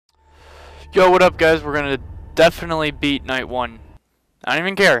Yo, what up, guys? We're gonna definitely beat night 1. I don't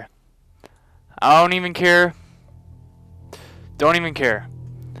even care. I don't even care. Don't even care.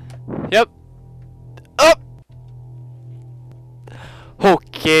 Yep. Up!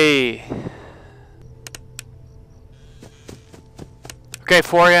 Okay. Okay,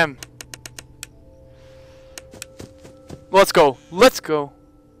 4 a.m. Let's go. Let's go.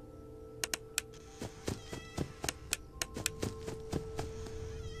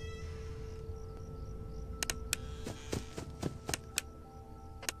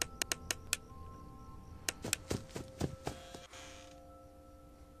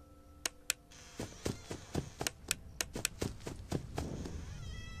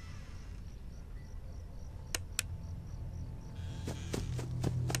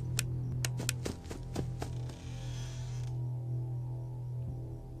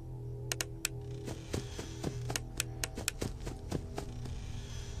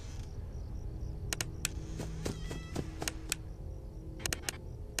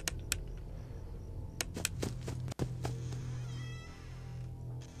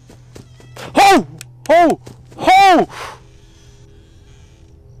 Ho! Ho! Ho!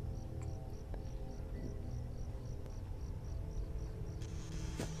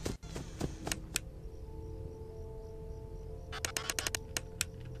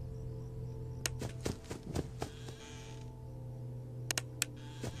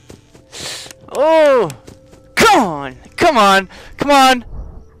 Oh! Come on! Come on! Come on!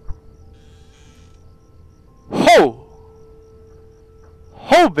 Ho!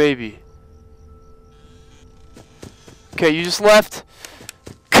 Ho, baby! Okay, you just left.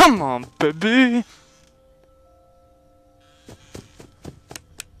 Come on, baby!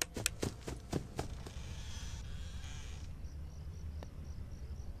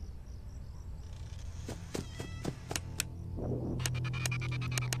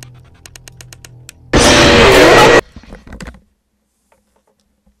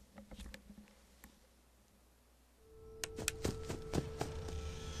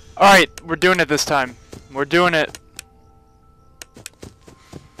 Alright, we're doing it this time. We're doing it.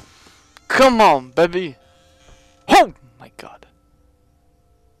 Come on, baby! Oh my god.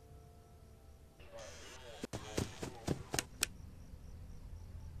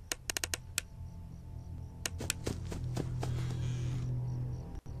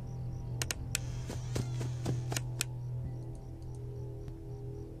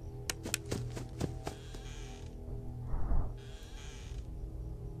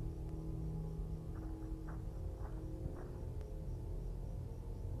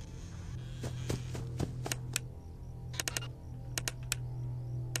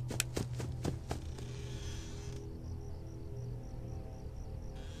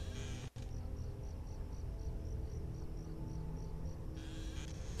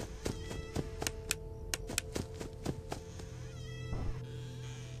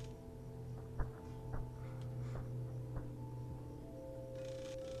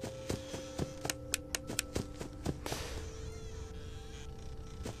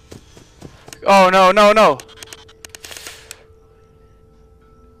 Oh no, no, no!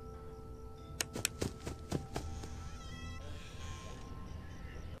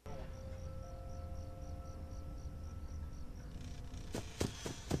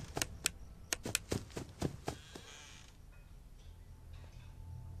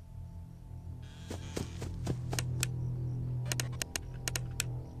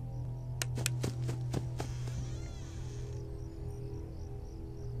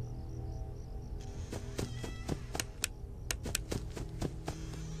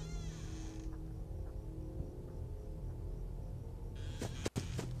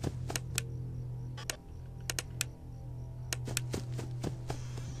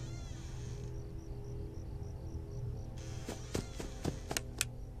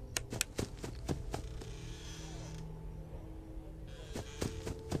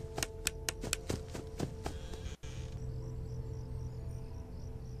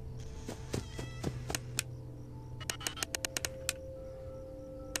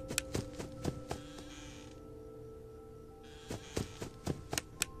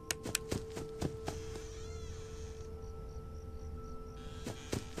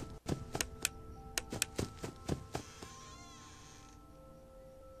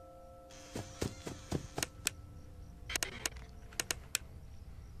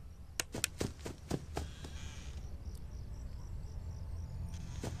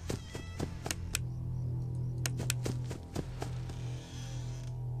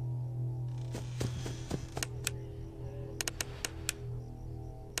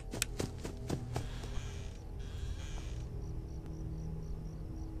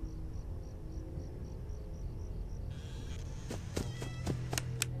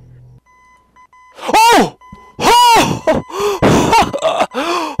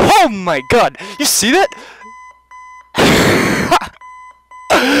 my god! You see that?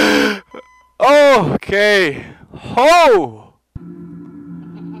 Okay. Oh!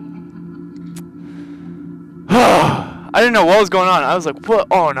 I didn't know what was going on. I was like, what?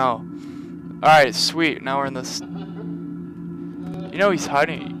 Oh no. Alright, sweet. Now we're in this. You know he's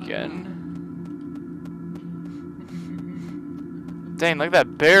hiding again. Dang, look at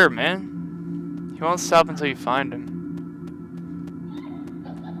that bear, man. He won't stop until you find him.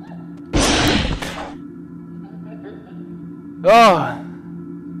 Oh.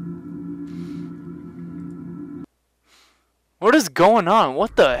 What is going on?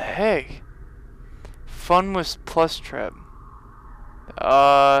 What the heck? Fun with plus trap.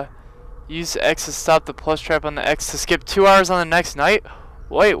 Use X to stop the plus trap on the X to skip 2 hours on the next night?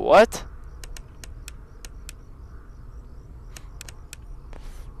 Wait, what?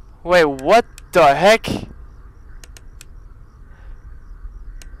 Wait, what the heck?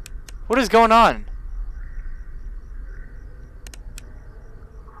 What is going on?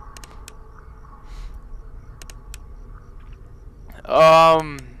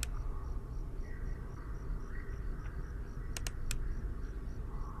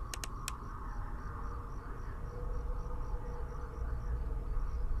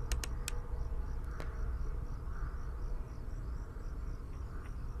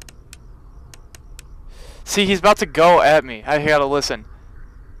 See, he's about to go at me. I gotta listen.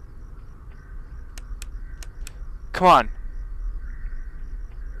 Come on.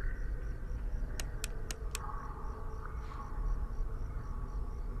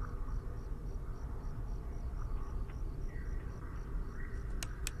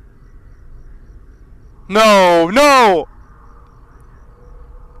 No, no!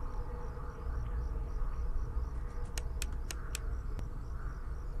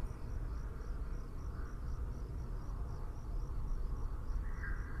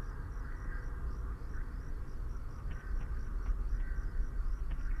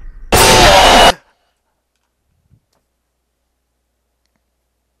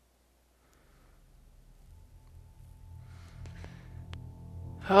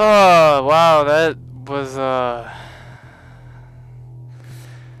 Oh, wow, that was, I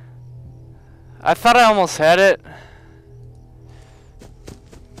thought I almost had it.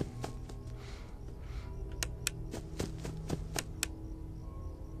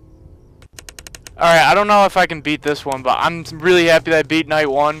 Alright, I don't know if I can beat this one, but I'm really happy that I beat night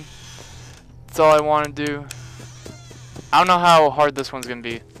 1. That's all I want to do. I don't know how hard this one's gonna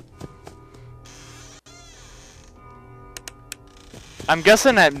be. I'm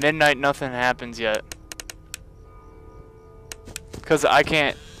guessing at midnight nothing happens yet. Because I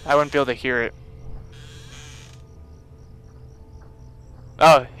wouldn't be able to hear it.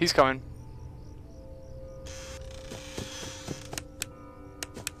 Oh, he's coming.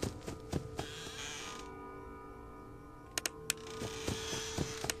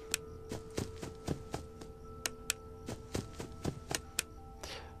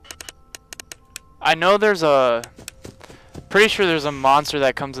 I know there's a... Pretty sure there's a monster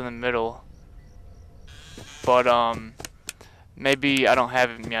that comes in the middle. But, maybe I don't have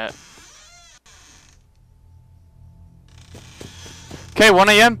him yet. Okay, 1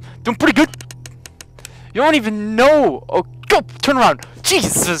 AM. Doing pretty good. You don't even know. Oh, go! Turn around.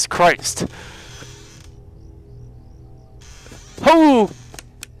 Jesus Christ. Oh!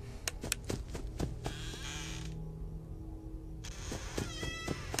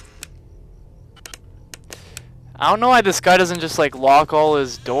 I don't know why this guy doesn't just like lock all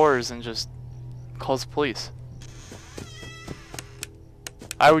his doors and just calls the police.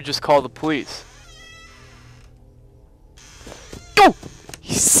 I would just call the police. Go!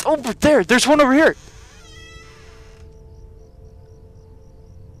 He's over there. There's one over here.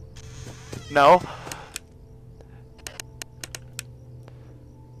 No.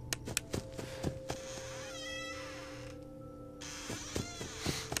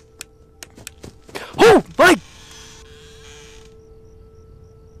 Oh my!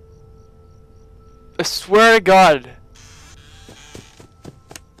 I swear to God.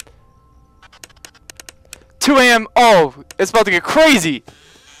 2 AM. Oh, it's about to get crazy.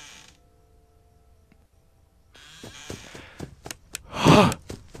 Oh!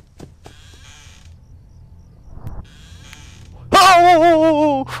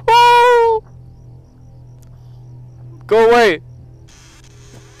 Oh! Go away.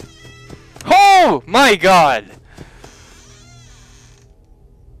 Oh my God.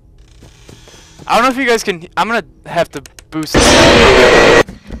 I don't know if you guys can. I'm gonna have to boost it. Okay.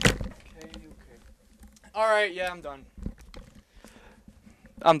 Alright, yeah, I'm done.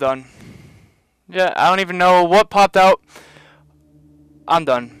 I'm done. Yeah, I don't even know what popped out. I'm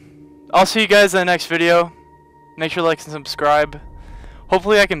done. I'll see you guys in the next video. Make sure to like and subscribe.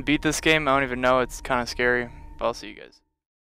 Hopefully I can beat this game. I don't even know. It's kind of scary. But I'll see you guys.